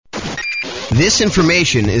This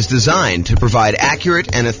information is designed to provide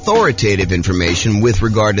accurate and authoritative information with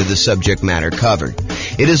regard to the subject matter covered.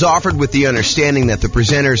 It is offered with the understanding that the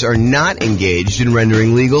presenters are not engaged in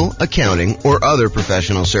rendering legal, accounting, or other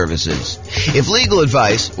professional services. If legal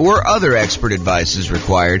advice or other expert advice is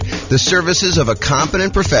required, the services of a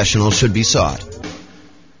competent professional should be sought.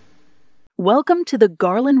 Welcome to the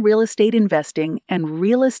Garland Real Estate Investing and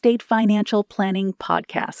Real Estate Financial Planning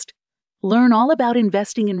podcast. Learn all about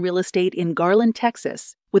investing in real estate in Garland,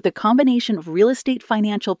 Texas, with a combination of real estate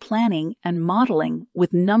financial planning and modeling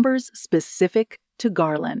with numbers specific to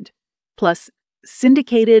Garland. Plus,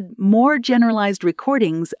 syndicated, more generalized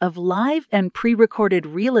recordings of live and pre-recorded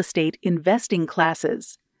real estate investing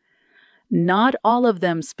classes. Not all of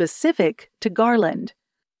them specific to Garland.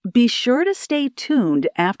 Be sure to stay tuned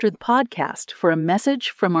after the podcast for a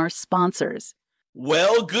message from our sponsors.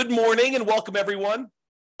 Well, good morning and welcome, everyone.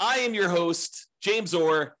 I am your host, James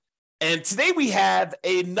Orr, and today we have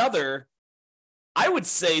another, I would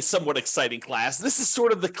say, somewhat exciting class. This is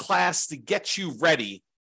sort of the class to get you ready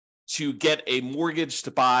to get a mortgage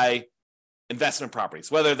to buy investment properties,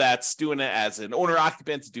 whether that's doing it as an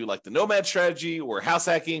owner-occupant to do like the nomad strategy or house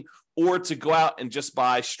hacking, or to go out and just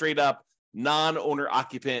buy straight up non-owner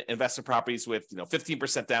occupant investment properties with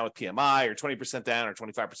 15% down with PMI, or 20% down, or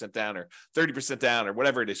 25% down, or 30% down, or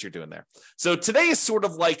whatever it is you're doing there. So today is sort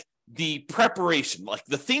of like the preparation, like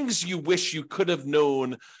the things you wish you could have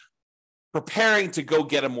known preparing to go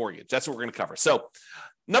get a mortgage. That's what we're going to cover. So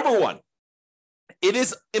number one, it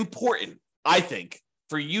is important, I think,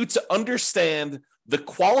 for you to understand the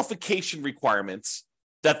qualification requirements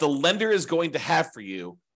that the lender is going to have for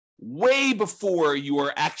you way before you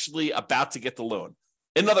are actually about to get the loan.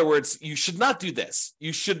 In other words, you should not do this.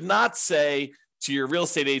 You should not say to your real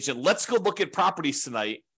estate agent, let's go look at properties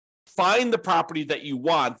tonight, find the property that you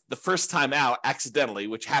want the first time out accidentally,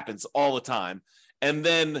 which happens all the time, and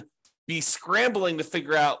then be scrambling to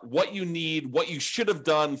figure out what you need, what you should have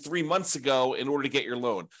done 3 months ago in order to get your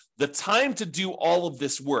loan. The time to do all of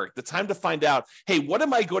this work, the time to find out, hey, what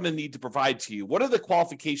am I going to need to provide to you? What are the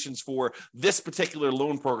qualifications for this particular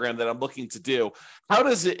loan program that I'm looking to do? How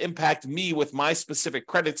does it impact me with my specific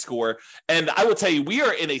credit score? And I will tell you, we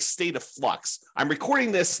are in a state of flux. I'm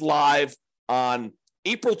recording this live on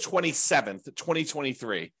April 27th,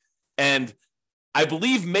 2023. And I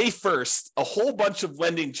believe May 1st, a whole bunch of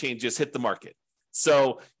lending changes hit the market.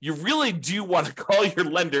 So you really do want to call your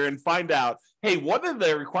lender and find out, hey, what are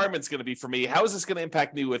the requirements going to be for me? How is this going to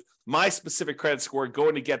impact me with my specific credit score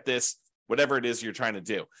going to get this, whatever it is you're trying to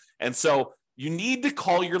do? And so you need to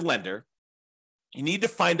call your lender. You need to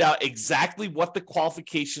find out exactly what the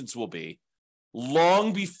qualifications will be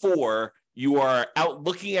long before you are out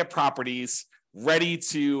looking at properties ready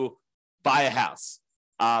to buy a house.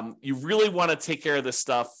 You really want to take care of this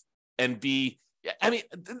stuff and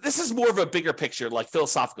this is more of a bigger picture, like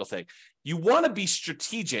philosophical thing. You want to be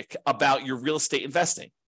strategic about your real estate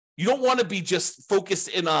investing. You don't want to be just focused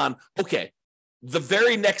in on, okay, the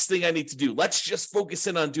very next thing I need to do, let's just focus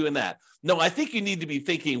in on doing that. No, I think you need to be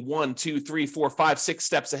thinking 1, 2, 3, 4, 5, 6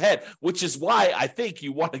 steps ahead, which is why I think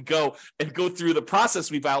you want to go through the process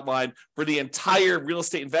we've outlined for the entire real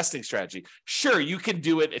estate investing strategy. Sure, you can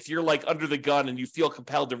do it if you're like under the gun and you feel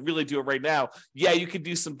compelled to really do it right now. Yeah, you can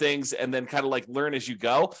do some things and then kind of like learn as you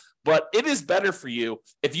go. But it is better for you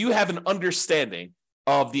if you have an understanding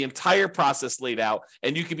of the entire process laid out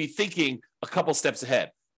and you can be thinking a couple steps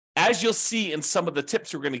ahead. As you'll see in some of the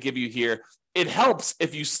tips we're going to give you here, it helps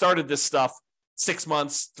if you started this stuff 6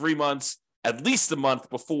 months, 3 months, at least a month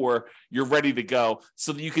before you're ready to go,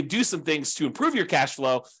 so that you can do some things to improve your cash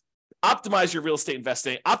flow, optimize your real estate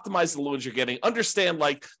investing, optimize the loans you're getting, understand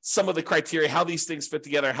like some of the criteria, how these things fit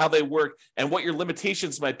together, how they work, and what your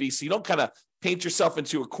limitations might be, so you don't kind of paint yourself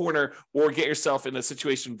into a corner or get yourself in a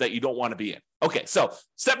situation that you don't want to be in. Okay, so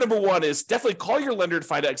step number one is definitely call your lender to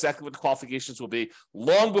find out exactly what the qualifications will be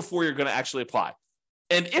long before you're going to actually apply.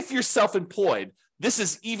 And if you're self-employed, this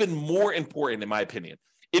is even more important in my opinion.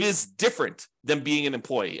 It is different than being an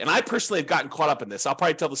employee. And I personally have gotten caught up in this. I'll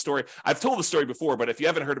probably tell the story. I've told the story before, but if you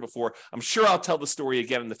haven't heard it before, I'm sure I'll tell the story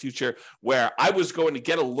again in the future, where I was going to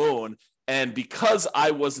get a loan. And because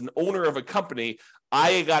I was an owner of a company,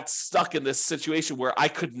 I got stuck in this situation where I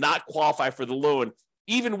could not qualify for the loan,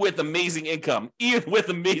 even with amazing income, even with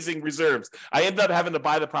amazing reserves. I ended up having to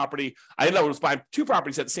buy the property. I ended up buying 2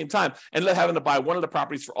 properties at the same time. I ended up having to buy one of the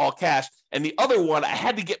properties for all cash. And the other one, I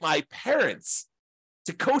had to get my parents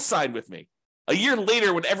to co-sign with me. A year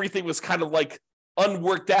later, when everything was kind of like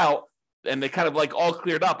unworked out and they kind of like all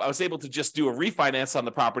cleared up, I was able to just do a refinance on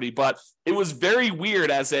the property. But it was very weird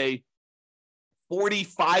as a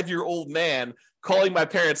 45-year-old man calling my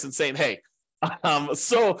parents and saying, hey,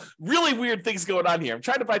 So really weird things going on here. I'm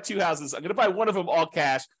trying to buy 2 houses. I'm going to buy one of them all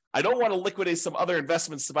cash. I don't want to liquidate some other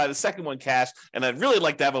investments to buy the second one cash, and I'd really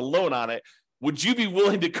like to have a loan on it. Would you be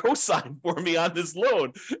willing to co-sign for me on this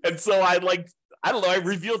loan? And so I don't know, I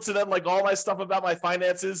revealed to them like all my stuff about my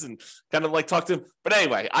finances and kind of like talk to them. But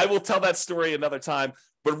anyway, I will tell that story another time.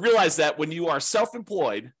 But realize that when you are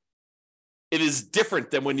self-employed, it is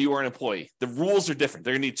different than when you are an employee. The rules are different.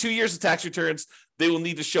 They're going to need 2 years of tax returns. They will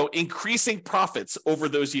need to show increasing profits over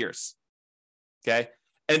those years. Okay.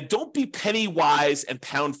 And don't be penny wise and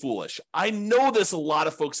pound foolish. I know there's a lot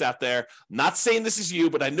of folks out there, I'm not saying this is you,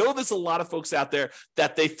 but I know there's a lot of folks out there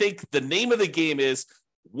that they think the name of the game is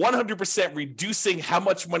 100% reducing how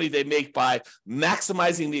much money they make by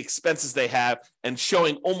maximizing the expenses they have and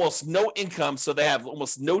showing almost no income, so they have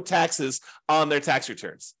almost no taxes on their tax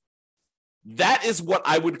returns. That is what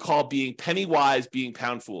I would call being penny wise, being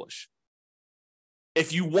pound foolish.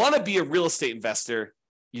 If you want to be a real estate investor,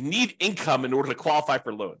 you need income in order to qualify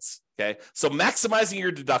for loans, okay? So maximizing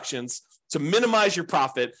your deductions to minimize your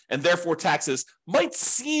profit and therefore taxes might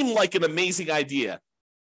seem like an amazing idea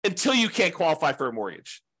until you can't qualify for a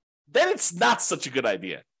mortgage. Then it's not such a good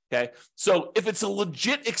idea, okay? So if it's a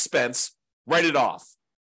legit expense, write it off.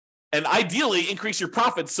 And ideally, increase your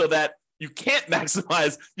profits so that you can't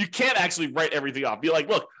maximize, you can't actually write everything off. Be like,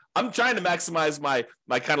 look, I'm trying to maximize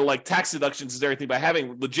my kind of like tax deductions and everything by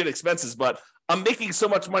having legit expenses, but I'm making so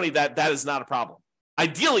much money that that is not a problem.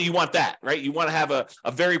 Ideally, you want that, right? You want to have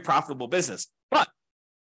a very profitable business, but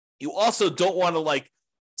you also don't want to like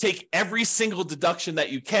take every single deduction that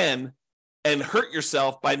you can and hurt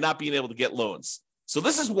yourself by not being able to get loans. So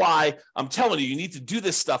this is why I'm telling you, you need to do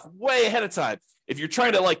this stuff way ahead of time. If you're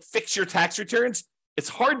trying to like fix your tax returns, it's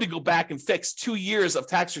hard to go back and fix 2 years of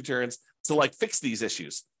tax returns to like fix these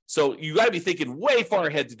issues. So you got to be thinking way far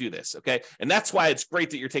ahead to do this, okay? And that's why it's great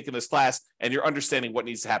that you're taking this class and you're understanding what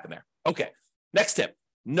needs to happen there. Okay, next tip,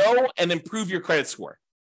 know and improve your credit score.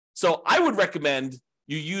 So I would recommend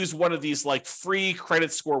you use one of these like free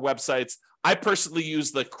credit score websites. I personally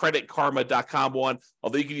use the creditkarma.com one,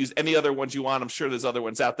 although you can use any other ones you want. I'm sure there's other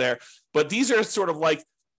ones out there. But these are sort of like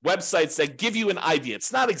websites that give you an idea.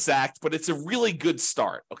 It's not exact, but it's a really good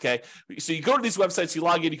start, okay? So you go to these websites, you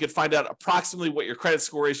log in, you can find out approximately what your credit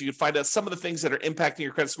score is. You can find out some of the things that are impacting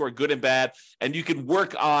your credit score, good and bad, and you can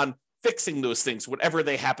work on fixing those things, whatever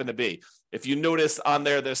they happen to be. If you notice on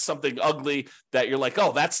there's something ugly that you're like,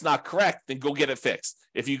 oh, that's not correct, then go get it fixed.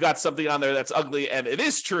 If you got something on there that's ugly and it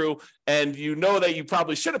is true, and you know that you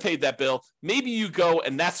probably should have paid that bill, maybe you go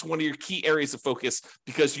and that's one of your key areas of focus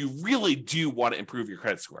because you really do want to improve your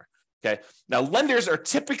credit score. Okay. Now, lenders are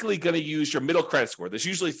typically going to use your middle credit score. There's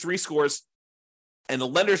usually 3 scores. And the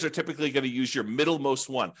lenders are typically going to use your middlemost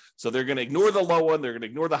one. So they're going to ignore the low one, they're going to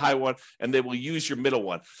ignore the high one, and they will use your middle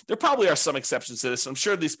one. There probably are some exceptions to this. I'm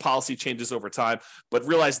sure these policy changes over time, but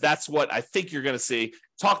realize that's what I think you're going to see.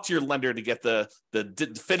 Talk to your lender to get the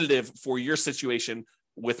definitive for your situation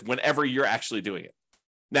with whenever you're actually doing it.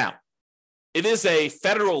 Now, it is a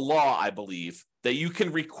federal law, I believe, that you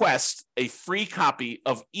can request a free copy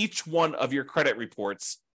of each one of your credit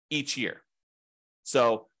reports each year.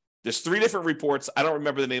 So there's 3 different reports. I don't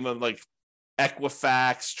remember the name of them, like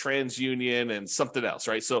Equifax, TransUnion, and something else,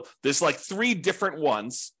 right? So there's like 3 different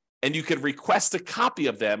ones, and you can request a copy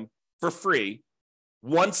of them for free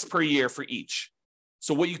once per year for each.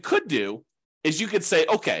 So what you could do is you could say,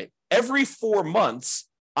 okay, every 4 months,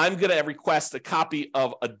 I'm going to request a copy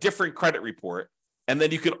of a different credit report, and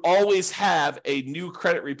then you could always have a new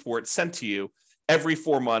credit report sent to you every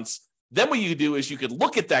 4 months. Then what you do is you could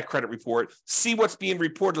look at that credit report, see what's being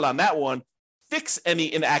reported on that one, fix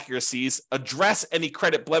any inaccuracies, address any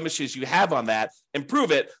credit blemishes you have on that,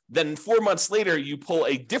 improve it. Then 4 months later, you pull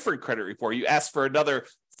a different credit report. You ask for another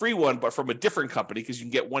free one, but from a different company because you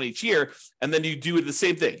can get one each year. And then you do the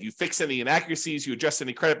same thing. You fix any inaccuracies, you address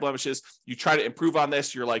any credit blemishes, you try to improve on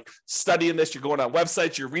this. You're like studying this, you're going on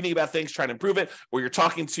websites, you're reading about things, trying to improve it, or you're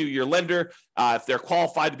talking to your lender if they're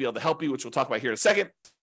qualified to be able to help you, which we'll talk about here in a second.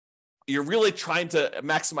 You're really trying to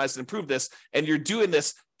maximize and improve this, and you're doing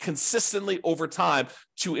this consistently over time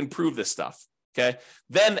to improve this stuff, okay?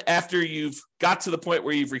 Then after you've got to the point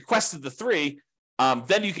where you've requested the 3,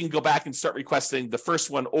 then you can go back and start requesting the first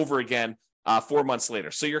one over again 4 months later.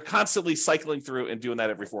 So you're constantly cycling through and doing that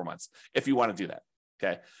every 4 months if you want to do that,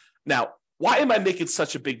 okay? Now, why am I making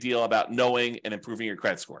such a big deal about knowing and improving your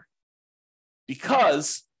credit score?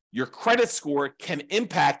 Because your credit score can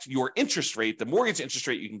impact your interest rate, the mortgage interest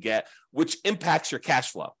rate you can get, which impacts your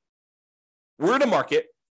cash flow. We're in a market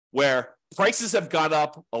where prices have gone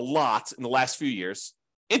up a lot in the last few years.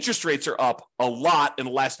 Interest rates are up a lot in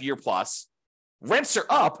the last year plus. Rents are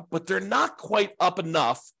up, but they're not quite up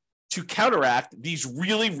enough to counteract these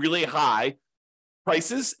really, really high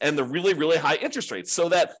prices and the really, really high interest rates, so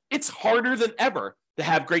that it's harder than ever to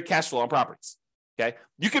have great cash flow on properties. Okay.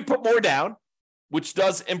 You can put more down, which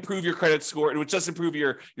does improve your credit score, and which does improve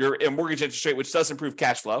your mortgage interest rate, which does improve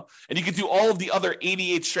cash flow. And you can do all of the other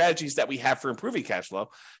 88 strategies that we have for improving cash flow.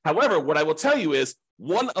 However, what I will tell you is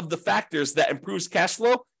one of the factors that improves cash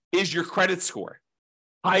flow is your credit score.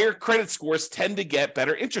 Higher credit scores tend to get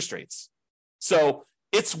better interest rates. So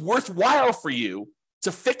it's worthwhile for you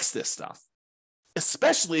to fix this stuff,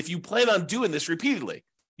 especially if you plan on doing this repeatedly.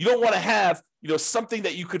 You don't want to have, something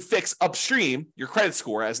that you could fix upstream, your credit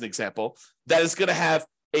score, as an example, that is going to have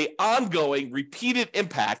an ongoing, repeated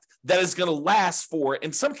impact that is going to last for,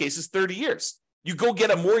 in some cases, 30 years. You go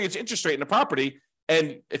get a mortgage interest rate in a property,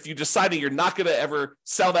 and if you decide that you're not going to ever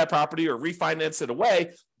sell that property or refinance it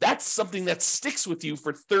away, that's something that sticks with you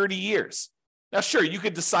for 30 years. Now, sure, you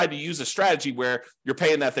could decide to use a strategy where you're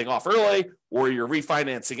paying that thing off early, or you're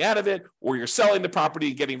refinancing out of it, or you're selling the property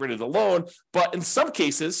and getting rid of the loan. But in some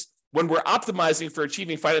cases, when we're optimizing for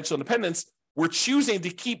achieving financial independence, we're choosing to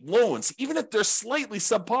keep loans, even if they're slightly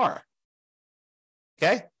subpar.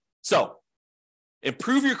 Okay? So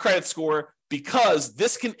improve your credit score, because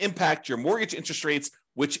this can impact your mortgage interest rates,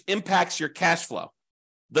 which impacts your cash flow.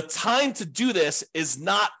 The time to do this is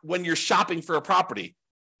not when you're shopping for a property.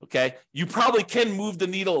 Okay, you probably can move the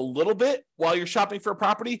needle a little bit while you're shopping for a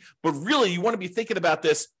property, but really you want to be thinking about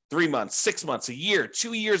this 3 months, 6 months, a year,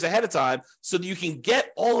 2 years ahead of time, so that you can get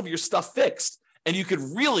all of your stuff fixed and you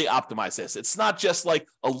can really optimize this. It's not just like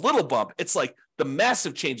a little bump, it's like the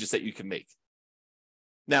massive changes that you can make.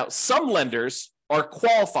 Now, some lenders are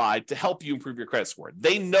qualified to help you improve your credit score.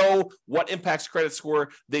 They know what impacts credit score.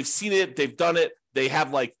 They've seen it, they've done it. They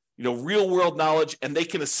have real world knowledge, and they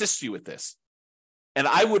can assist you with this. And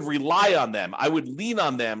I would rely on them. I would lean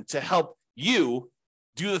on them to help you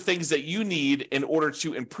do the things that you need in order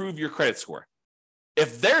to improve your credit score.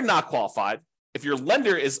 If they're not qualified, if your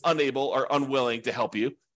lender is unable or unwilling to help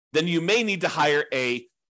you, then you may need to hire a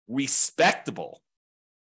respectable,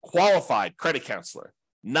 qualified credit counselor,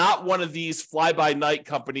 not one of these fly-by-night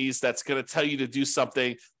companies that's going to tell you to do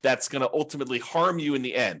something that's going to ultimately harm you in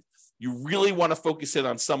the end. You really want to focus in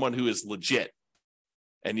on someone who is legit.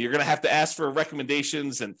 And you're going to have to ask for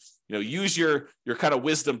recommendations and use your kind of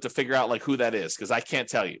wisdom to figure out who that is, because I can't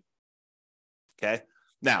tell you. Okay.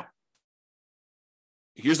 Now,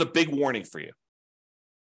 here's a big warning for you.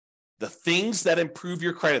 The things that improve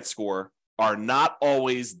your credit score are not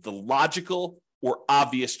always the logical or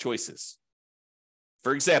obvious choices.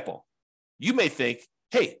 For example, you may think,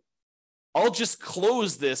 hey, I'll just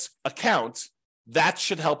close this account. That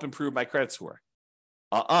should help improve my credit score.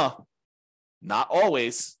 Not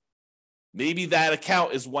always. Maybe that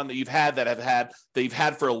account is one that you've had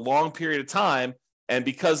for a long period of time, and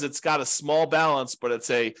because it's got a small balance, but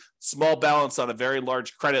it's a small balance on a very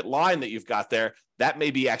large credit line that you've got there, that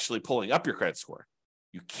may be actually pulling up your credit score.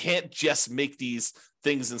 You can't just make these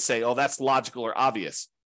things and say, oh, that's logical or obvious.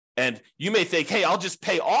 And you may think, hey, I'll just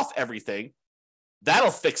pay off everything.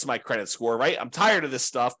 That'll fix my credit score, right? I'm tired of this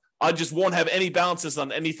stuff. I just won't have any balances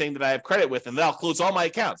on anything that I have credit with, and then I'll close all my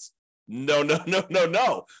accounts. No.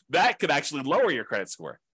 That could actually lower your credit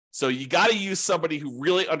score. So you got to use somebody who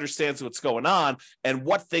really understands what's going on and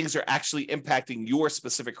what things are actually impacting your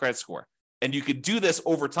specific credit score. And you could do this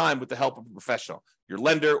over time with the help of a professional, your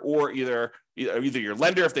lender, or either your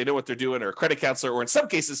lender if they know what they're doing, or a credit counselor, or in some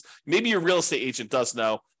cases, maybe your real estate agent does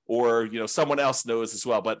know, or someone else knows as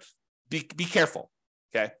well. But be careful.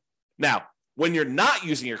 Okay. Now, when you're not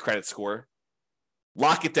using your credit score,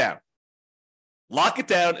 lock it down. Lock it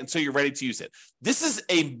down until you're ready to use it. This is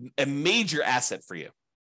a major asset for you.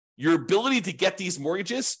 Your ability to get these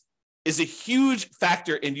mortgages is a huge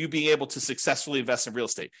factor in you being able to successfully invest in real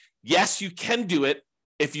estate. Yes, you can do it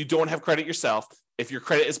if you don't have credit yourself, if your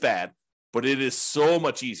credit is bad, but it is so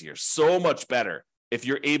much easier, so much better if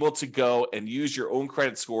you're able to go and use your own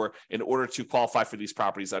credit score in order to qualify for these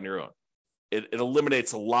properties on your own. It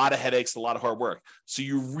eliminates a lot of headaches, a lot of hard work. So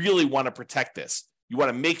you really want to protect this. You want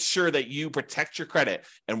to make sure that you protect your credit.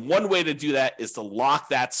 And one way to do that is to lock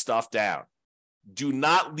that stuff down. Do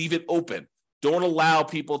not leave it open. Don't allow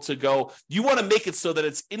people to go. You want to make it so that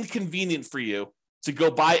it's inconvenient for you to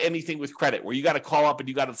go buy anything with credit, where you got to call up and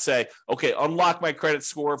you got to say, okay, unlock my credit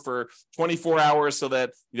score for 24 hours so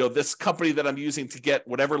that, this company that I'm using to get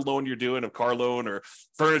whatever loan you're doing, a car loan or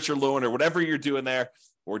furniture loan or whatever you're doing there,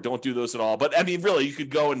 or don't do those at all. But I mean, really, you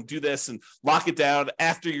could go and do this and lock it down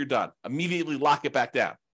after you're done. Immediately lock it back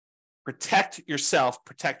down. Protect yourself,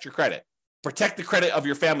 protect your credit, protect the credit of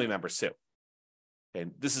your family members too.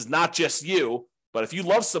 And this is not just you. But if you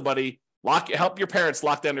love somebody, help your parents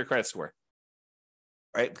lock down their credit score,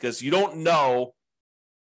 right? Because you don't know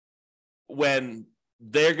when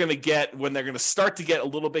they're going to start to get a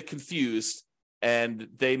little bit confused, and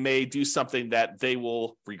they may do something that they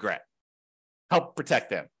will regret. Help protect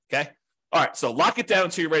them, okay? All right, so lock it down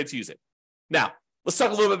until you're ready to use it. Now, let's talk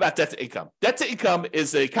a little bit about debt to income. Debt to income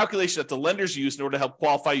is a calculation that the lenders use in order to help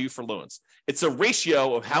qualify you for loans. It's a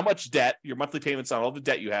ratio of how much debt, your monthly payments on all the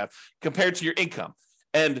debt you have, compared to your income.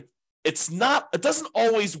 And it doesn't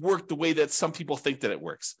always work the way that some people think that it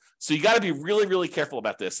works. So you got to be really, really careful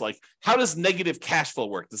about this. Like, how does negative cash flow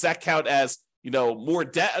work? Does that count as, more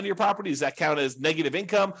debt on your property? Does that count as negative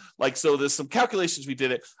income? So there's some calculations we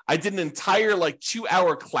did it. I did an entire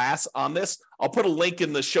 2-hour class on this. I'll put a link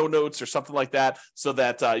in the show notes or something like that so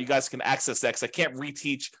that you guys can access that, because I can't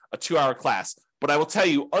reteach a 2-hour class. But I will tell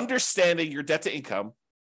you, understanding your debt to income,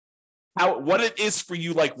 what it is for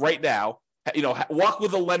you right now, walk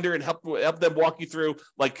with a lender and help them walk you through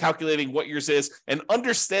calculating what yours is, and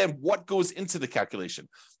understand what goes into the calculation.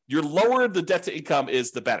 Your lower the debt to income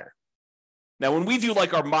is, the better. Now, when we do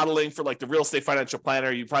our modeling for the real estate financial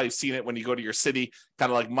planner, you've probably seen it when you go to your city,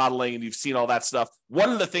 kind of modeling, and you've seen all that stuff.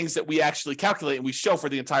 One of the things that we actually calculate and we show for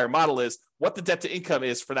the entire model is what the debt to income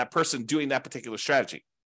is for that person doing that particular strategy.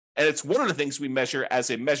 And it's one of the things we measure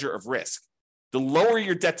as a measure of risk. The lower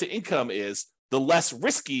your debt to income is, the less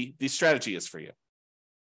risky the strategy is for you.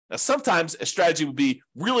 Now, sometimes a strategy would be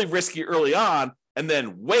really risky early on and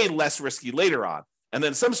then way less risky later on. And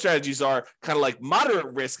then some strategies are kind of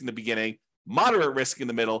moderate risk in the beginning, moderate risk in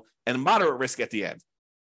the middle, and moderate risk at the end.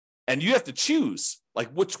 And you have to choose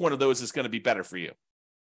which one of those is going to be better for you.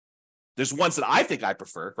 There's ones that I think I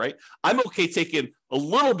prefer, right? I'm okay taking a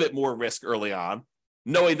little bit more risk early on,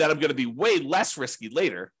 knowing that I'm going to be way less risky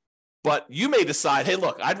later. But you may decide, hey,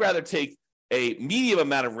 look, I'd rather take a medium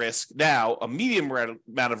amount of risk now, a medium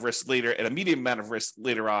amount of risk later, and a medium amount of risk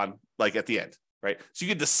later on, at the end, right? So you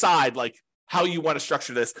can decide how you want to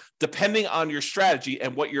structure this depending on your strategy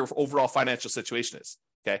and what your overall financial situation is,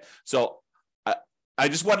 okay? So I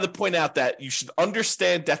just wanted to point out that you should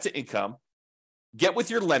understand debt to income, get with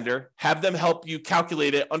your lender, have them help you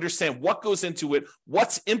calculate it, understand what goes into it,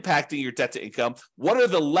 what's impacting your debt to income, what are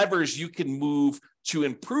the levers you can move to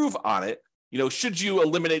improve on it. Should you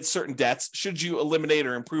eliminate certain debts? Should you eliminate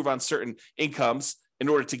or improve on certain incomes in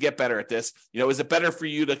order to get better at this? Is it better for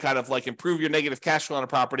you to kind of improve your negative cash flow on a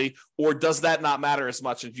property, or does that not matter as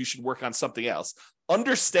much and you should work on something else?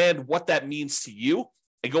 Understand what that means to you,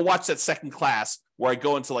 and go watch that second class where I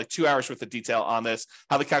go into 2 hours worth of detail on this,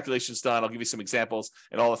 how the calculation is done. I'll give you some examples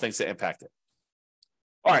and all the things that impact it.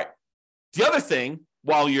 All right. The other thing,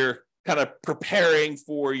 while you're kind of preparing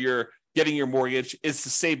for getting your mortgage, is to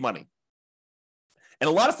save money. And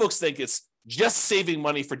a lot of folks think it's just saving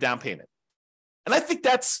money for down payment. And I think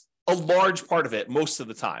that's a large part of it most of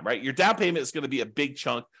the time, right? Your down payment is going to be a big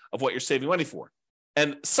chunk of what you're saving money for.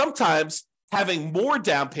 And sometimes having more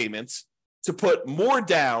down payments to put more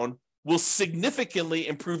down will significantly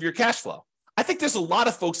improve your cash flow. I think there's a lot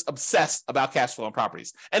of folks obsessed about cash flow on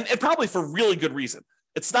properties, and probably for really good reason.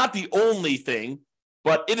 It's not the only thing,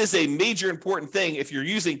 but it is a major important thing if you're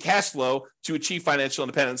using cash flow to achieve financial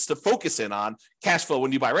independence, to focus in on cash flow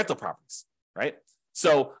when you buy rental properties, right?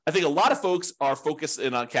 So I think a lot of folks are focused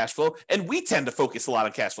in on cash flow, and we tend to focus a lot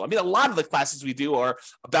on cash flow. I mean, a lot of the classes we do are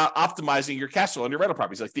about optimizing your cash flow on your rental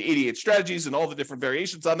properties, like the 88 strategies and all the different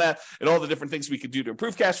variations on that and all the different things we could do to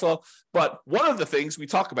improve cash flow. But one of the things we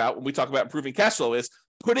talk about when we talk about improving cash flow is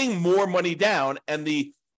putting more money down and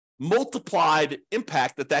the multiplied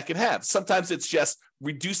impact that can have. Sometimes it's just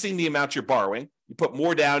reducing the amount you're borrowing. You put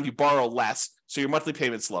more down, you borrow less, so your monthly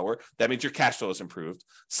payment's lower. That means your cash flow is improved.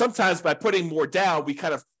 Sometimes by putting more down, we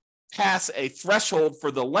kind of pass a threshold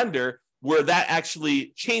for the lender where that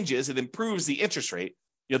actually changes and improves the interest rate.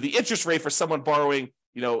 The interest rate for someone borrowing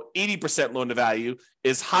 80% loan to value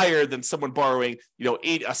is higher than someone borrowing, a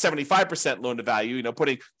 75% loan to value,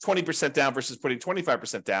 putting 20% down versus putting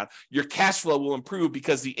 25% down. Your cash flow will improve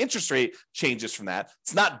because the interest rate changes from that.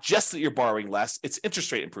 It's not just that you're borrowing less, it's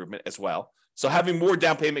interest rate improvement as well. So having more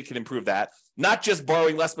down payment can improve that. Not just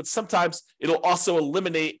borrowing less, but sometimes it'll also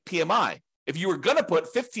eliminate PMI. If you were going to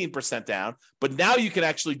put 15% down, but now you can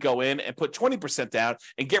actually go in and put 20% down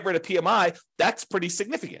and get rid of PMI, that's pretty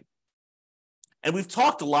significant. And we've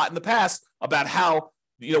talked a lot in the past about how,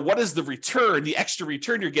 what is the return, the extra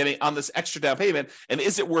return you're getting on this extra down payment, and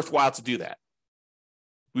is it worthwhile to do that?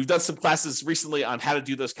 We've done some classes recently on how to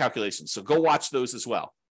do those calculations, so go watch those as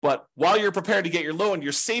well. But while you're prepared to get your loan,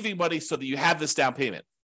 you're saving money so that you have this down payment.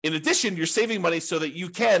 In addition, you're saving money so that you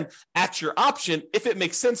can, at your option, if it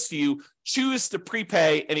makes sense to you, choose to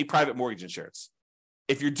prepay any private mortgage insurance.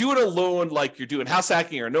 if you're doing a loan like you're doing house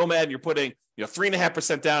hacking or a nomad, and you're putting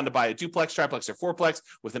 3.5% down to buy a duplex, triplex, or fourplex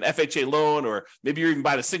with an FHA loan, or maybe you're even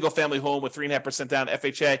buying a single family home with 3.5% down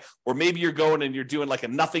FHA, or maybe you're going and you're doing like a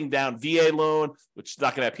nothing down VA loan, which is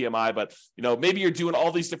not going to have PMI, but maybe you're doing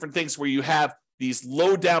all these different things where you have these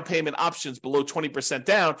low down payment options below 20%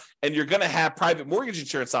 down, and you're going to have private mortgage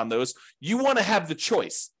insurance on those. You want to have the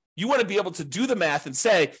choice. You want to be able to do the math and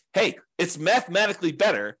say, hey, it's mathematically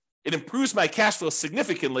better. It improves my cash flow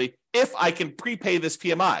significantly if I can prepay this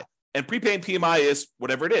PMI. And prepaying PMI is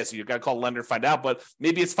whatever it is. You've got to call a lender to find out, but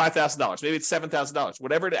maybe it's $5,000, maybe it's $7,000,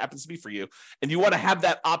 whatever it happens to be for you. And you want to have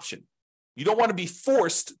that option. You don't want to be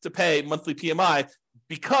forced to pay monthly PMI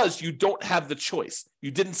because you don't have the choice.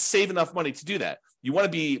 You didn't save enough money to do that. You want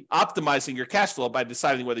to be optimizing your cash flow by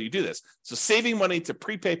deciding whether you do this. So saving money to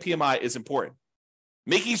prepay PMI is important.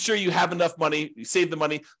 Making sure you have enough money, you save the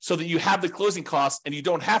money so that you have the closing costs and you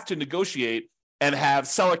don't have to negotiate and have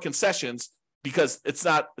seller concessions, because it's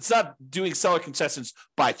not doing seller concessions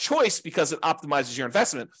by choice because it optimizes your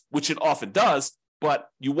investment, which it often does, but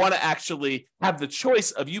you want to actually have the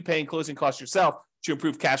choice of you paying closing costs yourself to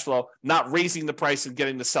improve cash flow, not raising the price and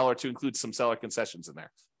getting the seller to include some seller concessions in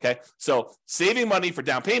there. Okay, so saving money for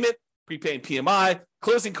down payment, prepaying PMI,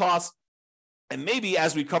 closing costs, and maybe,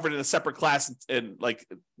 as we covered in a separate class and like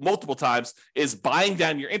multiple times, is buying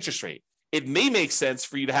down your interest rate. It may make sense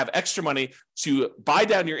for you to have extra money to buy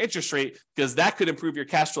down your interest rate because that could improve your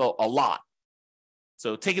cash flow a lot.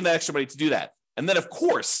 So taking that extra money to do that. And then, of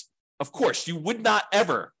course, you would not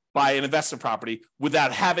ever buy an investment property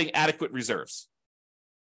without having adequate reserves.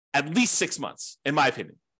 At least 6 months, in my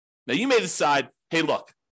opinion. Now, you may decide, hey,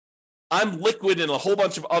 look, I'm liquid in a whole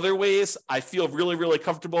bunch of other ways. I feel really, really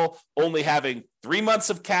comfortable only having 3 months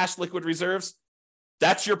of cash liquid reserves.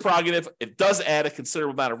 That's your prerogative. It does add a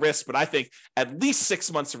considerable amount of risk, but I think at least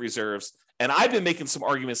 6 months of reserves. And I've been making some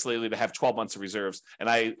arguments lately to have 12 months of reserves. And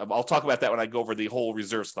I'll talk about that when I go over the whole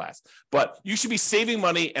reserves class. But you should be saving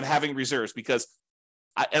money and having reserves because,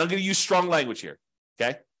 and I'm going to use strong language here,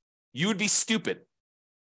 okay? You would be stupid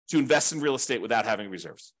to invest in real estate without having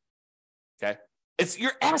reserves, okay?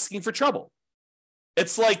 You're asking for trouble.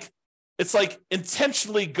 It's like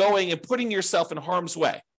intentionally going and putting yourself in harm's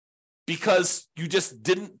way because you just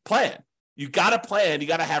didn't plan. You got to plan. You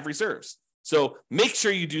got to have reserves. So make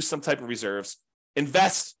sure you do some type of reserves,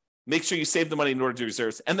 invest, make sure you save the money in order to do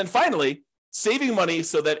reserves. And then finally, saving money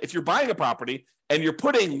so that if you're buying a property and you're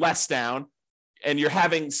putting less down and you're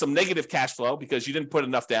having some negative cash flow because you didn't put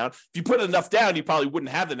enough down. If you put enough down, you probably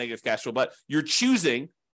wouldn't have the negative cash flow, but you're choosing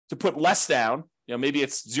to put less down. Maybe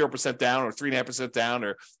it's 0% down or 3.5% down,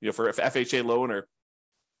 or for an FHA loan, or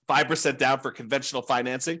 5% down for conventional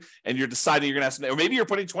financing, and you're deciding you're going to have some, or maybe you're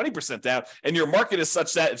putting 20% down, and your market is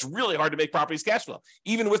such that it's really hard to make properties cash flow,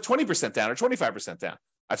 even with 20% down or 25% down.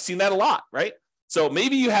 I've seen that a lot, right? So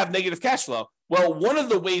maybe you have negative cash flow. Well, one of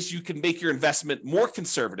the ways you can make your investment more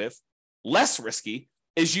conservative, less risky,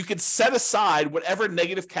 is you can set aside whatever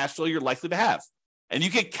negative cash flow you're likely to have, and you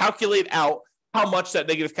can calculate out how much that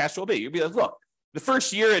negative cash flow will be. You'll be like, look, the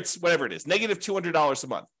first year, it's whatever it is, negative $200 a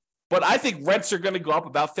month. But I think rents are going to go up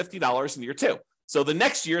about $50 in year two. So the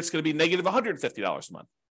next year, it's going to be negative $150 a month.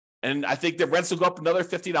 And I think that rents will go up another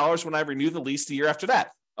 $50 when I renew the lease the year after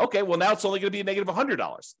that. Okay, well, now it's only going to be negative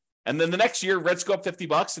 $100. And then the next year, rents go up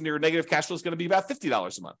 $50 and your negative cash flow is going to be about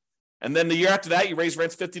 $50 a month. And then the year after that, you raise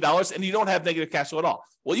rents $50 and you don't have negative cash flow at all.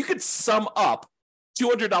 Well, you could sum up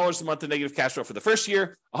 $200 a month in negative cash flow for the first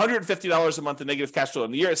year, $150 a month in negative cash flow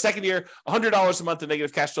in the second year, $100 a month in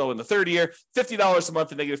negative cash flow in the third year, $50 a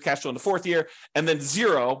month in negative cash flow in the fourth year, and then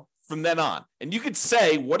zero from then on. And you could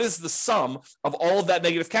say, what is the sum of all of that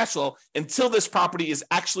negative cash flow until this property is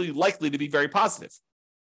actually likely to be very positive?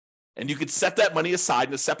 And you could set that money aside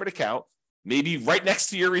in a separate account, maybe right next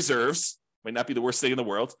to your reserves, might not be the worst thing in the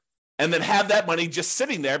world, and then have that money just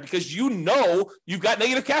sitting there because you know you've got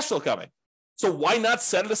negative cash flow coming. So why not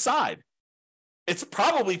set it aside? It's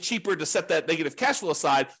probably cheaper to set that negative cash flow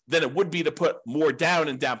aside than it would be to put more down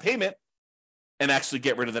in down payment and actually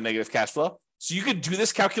get rid of the negative cash flow. So you could do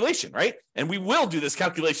this calculation, right? And we will do this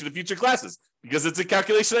calculation in future classes because it's a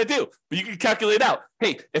calculation I do. But you can calculate out,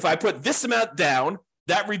 hey, if I put this amount down,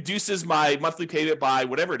 that reduces my monthly payment by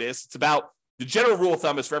whatever it is. It's about, the general rule of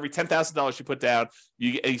thumb is for every $10,000 you put down,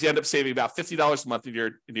 you end up saving about $50 a month in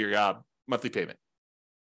your monthly payment.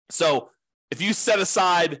 So if you set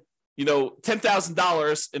aside,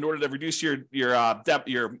 $10,000 in order to reduce your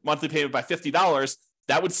monthly payment by $50,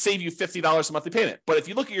 that would save you $50 a monthly payment. But if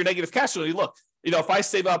you look at your negative cash flow, you look, if I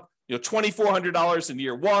save up, $2,400 in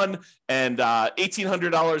year one, and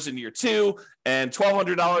 $1,800 in year two, and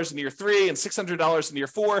 $1,200 in year three, and $600 in year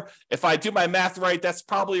four. If I do my math right, that's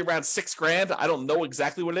probably around $6,000. I don't know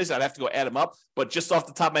exactly what it is. I'd have to go add them up, but just off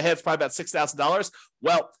the top of my head, it's probably about $6,000.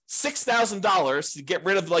 Well, $6,000 to get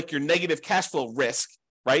rid of like your negative cash flow risk,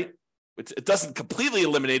 right? It doesn't completely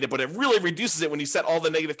eliminate it, but it really reduces it when you set all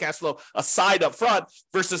the negative cash flow aside up front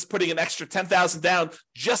versus putting an extra $10,000 down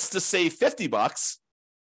just to save $50.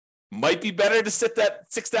 Might be better to set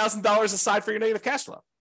that $6,000 aside for your negative cash flow.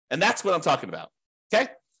 And that's what I'm talking about. Okay.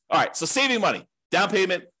 All right. So saving money, down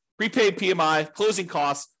payment, prepaid PMI, closing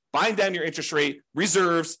costs, buying down your interest rate,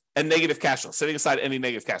 reserves, and negative cash flow, setting aside any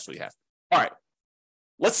negative cash flow you have. All right.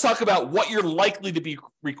 Let's talk about what you're likely to be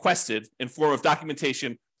requested in form of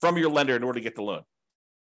documentation from your lender in order to get the loan.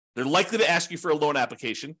 They're likely to ask you for a loan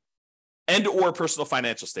application and or a personal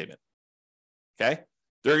financial statement. Okay.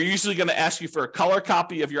 They're usually going to ask you for a color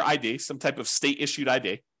copy of your ID, some type of state-issued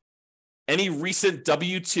ID, any recent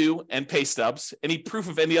W-2 and pay stubs, any proof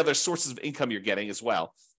of any other sources of income you're getting as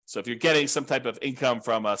well. So if you're getting some type of income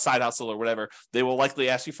from a side hustle or whatever, they will likely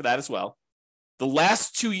ask you for that as well. The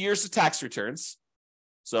last 2 years of tax returns.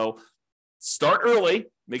 So start early,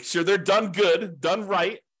 make sure they're done good, done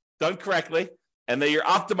right, done correctly, and that you're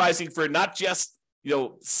optimizing for not just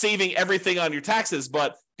saving everything on your taxes,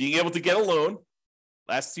 but being able to get a loan.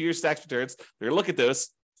 Last 2 years tax returns, they're going to look at those.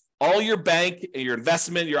 All your bank, your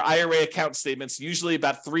investment, your IRA account statements, usually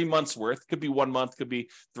about 3 months worth. Could be 1 month, could be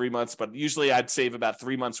 3 months, but usually I'd save about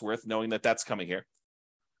 3 months worth knowing that that's coming here.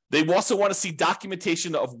 They also want to see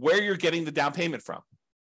documentation of where you're getting the down payment from.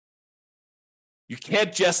 You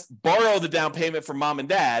can't just borrow the down payment from mom and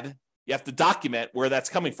dad. You have to document where that's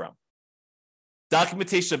coming from.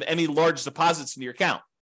 Documentation of any large deposits in your account.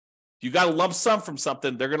 If you got a lump sum from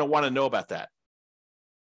something, they're going to want to know about that.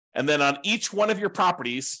 And then on each one of your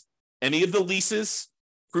properties, any of the leases,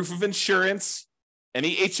 proof of insurance,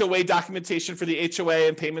 any HOA documentation for the HOA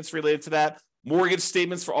and payments related to that, mortgage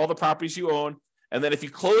statements for all the properties you own. And then if you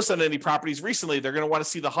closed on any properties recently, they're going to want to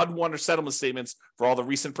see the HUD-1 or settlement statements for all the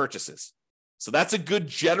recent purchases. So that's a good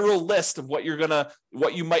general list of what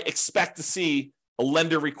you might expect to see a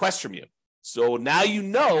lender request from you. So now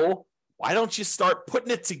why don't you start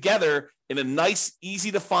putting it together in a nice,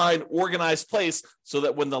 easy to find, organized place so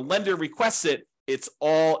that when the lender requests it, it's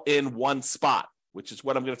all in one spot, which is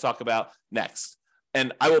what I'm going to talk about next.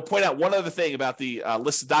 And I will point out one other thing about the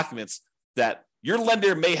list of documents, that your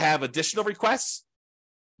lender may have additional requests.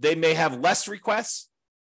 They may have less requests.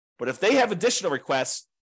 But if they have additional requests,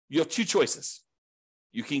 you have two choices.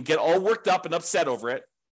 You can get all worked up and upset over it.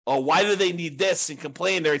 Oh, why do they need this, and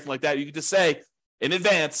complain and everything like that? You can just say in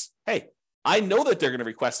advance, hey, I know that they're going to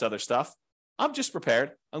request other stuff. I'm just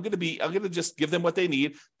prepared. I'm going to just give them what they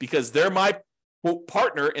need because they're my quote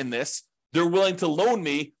partner in this. They're willing to loan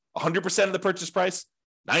me 100% of the purchase price,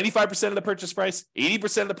 95% of the purchase price,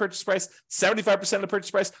 80% of the purchase price, 75% of the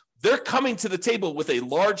purchase price. They're coming to the table with a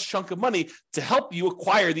large chunk of money to help you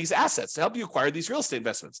acquire these assets, to help you acquire these real estate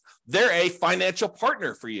investments. They're a financial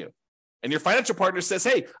partner for you. And your financial partner says,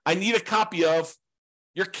 hey, I need a copy of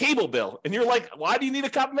your cable bill. And you're like, why do you need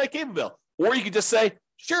a copy of my cable bill? Or you could just say,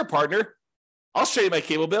 sure, partner, I'll show you my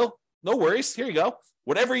cable bill. No worries. Here you go.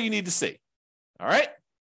 Whatever you need to see. All right.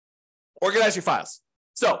 Organize your files.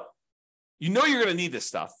 So you're going to need this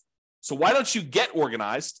stuff. So why don't you get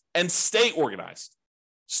organized and stay organized?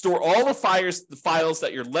 Store all the files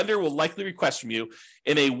that your lender will likely request from you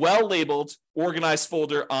in a well-labeled, organized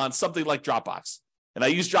folder on something like Dropbox. And I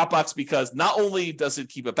use Dropbox because not only does it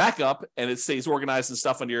keep a backup and it stays organized and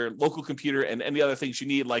stuff on your local computer and any other things you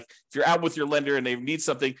need, like if you're out with your lender and they need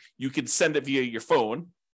something, you can send it via your phone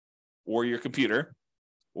or your computer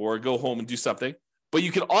or go home and do something. But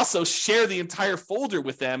you can also share the entire folder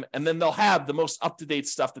with them, and then they'll have the most up-to-date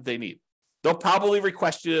stuff that they need. They'll probably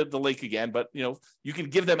request you the link again, but you can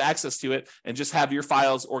give them access to it and just have your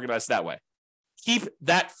files organized that way. Keep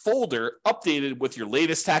that folder updated with your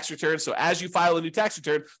latest tax return. So as you file a new tax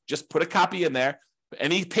return, just put a copy in there.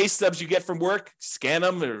 Any pay stubs you get from work, scan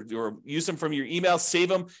them or use them from your email, save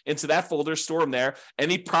them into that folder, store them there.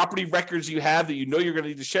 Any property records you have that you're going to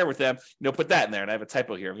need to share with them, put that in there. And I have a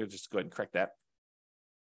typo here. I'm going to just go ahead and correct that.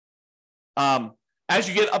 As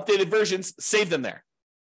you get updated versions, save them there.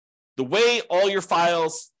 That way all your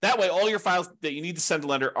files that you need to send to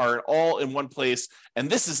lender are all in one place. And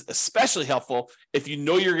this is especially helpful if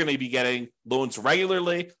you're going to be getting loans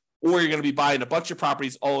regularly, or you're going to be buying a bunch of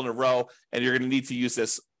properties all in a row, and you're going to need to use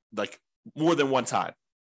this like more than one time.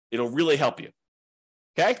 It'll really help you.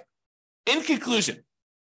 Okay? In conclusion,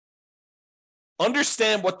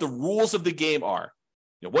 understand what the rules of the game are.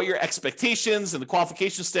 what your expectations and the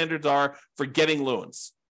qualification standards are for getting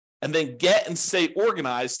loans. And then get and stay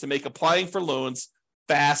organized to make applying for loans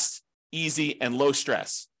fast, easy, and low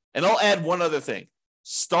stress. And I'll add one other thing.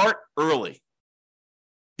 Start early.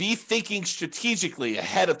 Be thinking strategically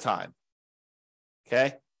ahead of time.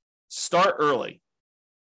 Okay? Start early.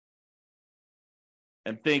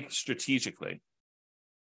 And think strategically.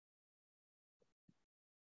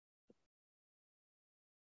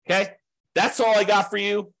 Okay? That's all I got for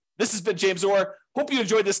you. This has been James Orr. Hope you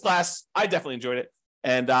enjoyed this class. I definitely enjoyed it.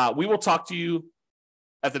 And we will talk to you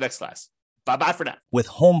at the next class. Bye-bye for now. With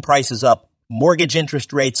home prices up, mortgage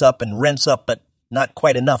interest rates up, and rents up, but not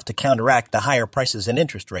quite enough to counteract the higher prices and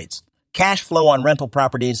interest rates, cash flow on rental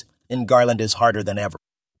properties in Garland is harder than ever.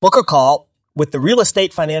 Book a call with the Real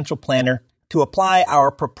Estate Financial Planner to apply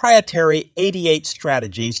our proprietary 88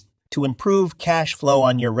 strategies to improve cash flow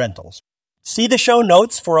on your rentals. See the show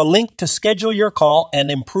notes for a link to schedule your call and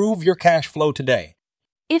improve your cash flow today.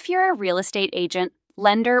 If you're a real estate agent,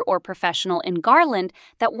 lender, or professional in Garland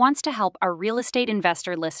that wants to help our real estate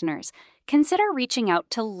investor listeners, consider reaching out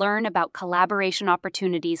to learn about collaboration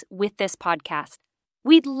opportunities with this podcast.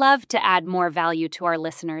 We'd love to add more value to our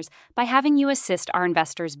listeners by having you assist our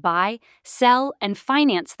investors buy, sell, and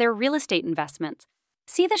finance their real estate investments.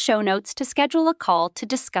 See the show notes to schedule a call to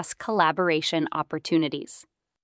discuss collaboration opportunities.